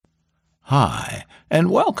Hi, and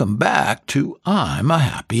welcome back to I'm a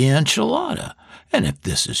Happy Enchilada. And if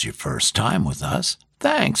this is your first time with us,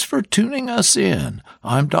 thanks for tuning us in.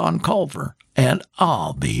 I'm Don Culver, and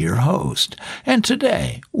I'll be your host. And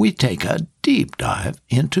today we take a deep dive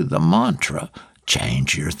into the mantra,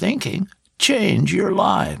 change your thinking, change your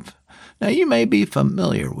life. Now, you may be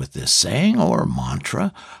familiar with this saying or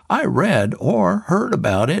mantra. I read or heard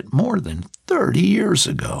about it more than 30 years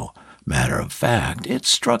ago. Matter of fact, it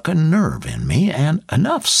struck a nerve in me, and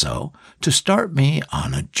enough so to start me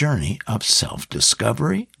on a journey of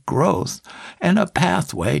self-discovery, growth, and a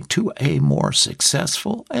pathway to a more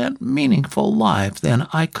successful and meaningful life than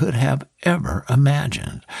I could have ever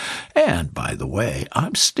imagined. And, by the way,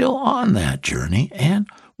 I'm still on that journey and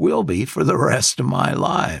will be for the rest of my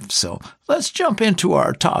life. So let's jump into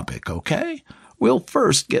our topic, okay? We'll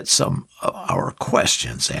first get some of our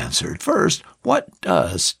questions answered. First, what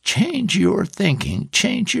does change your thinking,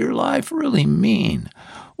 change your life really mean?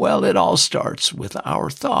 Well, it all starts with our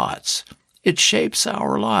thoughts. It shapes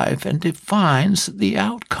our life and defines the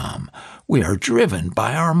outcome. We are driven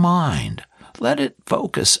by our mind. Let it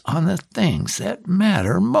focus on the things that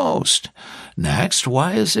matter most. Next,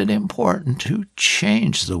 why is it important to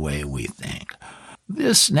change the way we think?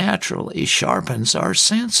 This naturally sharpens our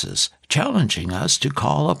senses, challenging us to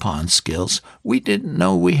call upon skills we didn't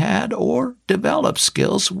know we had or develop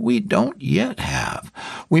skills we don't yet have.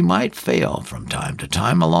 We might fail from time to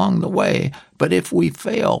time along the way, but if we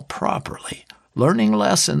fail properly, learning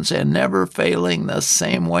lessons and never failing the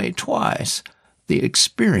same way twice, the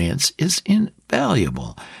experience is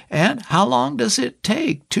invaluable. And how long does it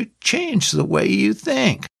take to change the way you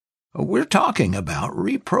think? We're talking about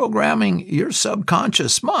reprogramming your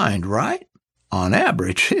subconscious mind, right? On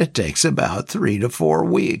average, it takes about 3 to 4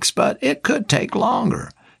 weeks, but it could take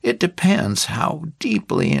longer. It depends how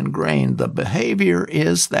deeply ingrained the behavior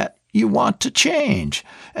is that you want to change,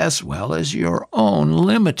 as well as your own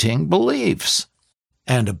limiting beliefs.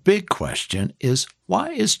 And a big question is,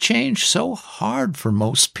 why is change so hard for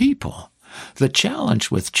most people? The challenge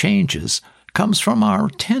with changes comes from our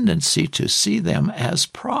tendency to see them as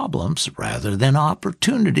problems rather than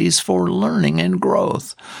opportunities for learning and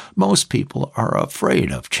growth. Most people are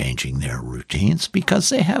afraid of changing their routines because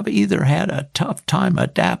they have either had a tough time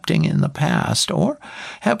adapting in the past or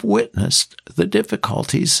have witnessed the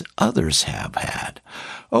difficulties others have had.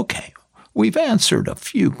 Okay, we've answered a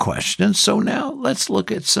few questions, so now let's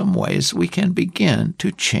look at some ways we can begin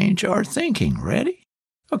to change our thinking. Ready?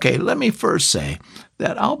 Okay, let me first say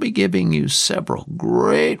that I'll be giving you several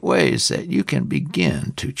great ways that you can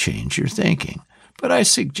begin to change your thinking, but I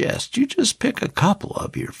suggest you just pick a couple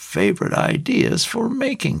of your favorite ideas for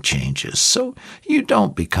making changes so you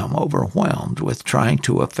don't become overwhelmed with trying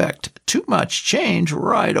to effect too much change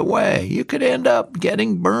right away. You could end up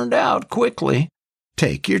getting burned out quickly.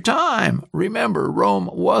 Take your time. Remember, Rome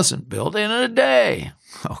wasn't built in a day.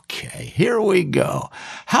 Okay, here we go.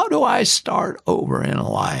 How do I start over in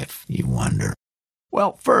life, you wonder?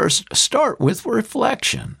 Well, first, start with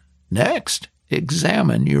reflection. Next,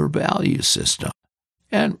 examine your value system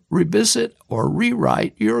and revisit or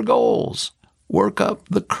rewrite your goals. Work up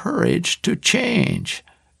the courage to change.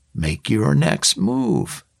 Make your next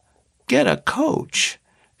move. Get a coach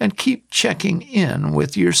and keep checking in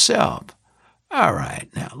with yourself. All right,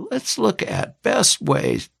 now let's look at best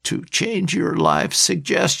ways to change your life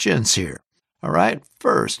suggestions here. All right,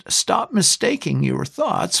 first, stop mistaking your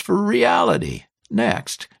thoughts for reality.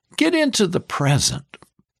 Next, get into the present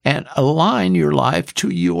and align your life to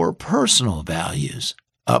your personal values.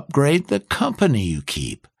 Upgrade the company you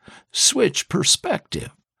keep. Switch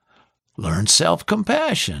perspective. Learn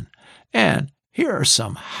self-compassion. And here are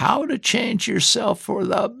some how to change yourself for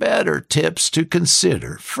the better tips to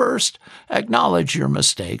consider. First, acknowledge your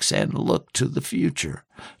mistakes and look to the future.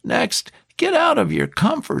 Next, get out of your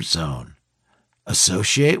comfort zone.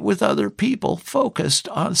 Associate with other people focused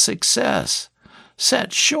on success.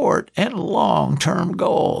 Set short and long-term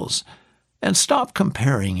goals. And stop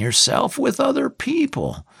comparing yourself with other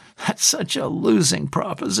people. That's such a losing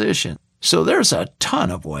proposition. So there's a ton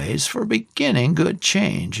of ways for beginning good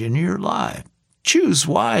change in your life. Choose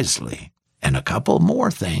wisely. And a couple more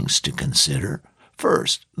things to consider.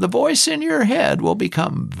 First, the voice in your head will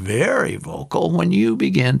become very vocal when you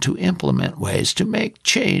begin to implement ways to make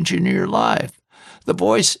change in your life. The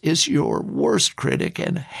voice is your worst critic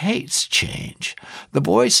and hates change. The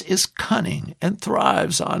voice is cunning and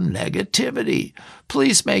thrives on negativity.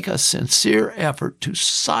 Please make a sincere effort to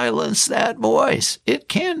silence that voice. It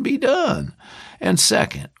can be done. And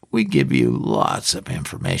second, we give you lots of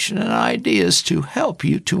information and ideas to help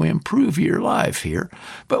you to improve your life here,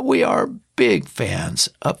 but we are big fans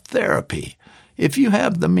of therapy. If you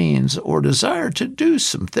have the means or desire to do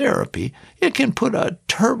some therapy, it can put a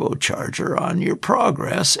turbocharger on your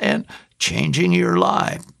progress and changing your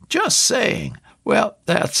life. Just saying. Well,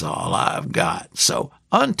 that's all I've got. So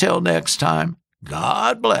until next time,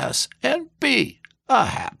 God bless and be a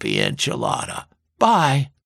happy enchilada. Bye.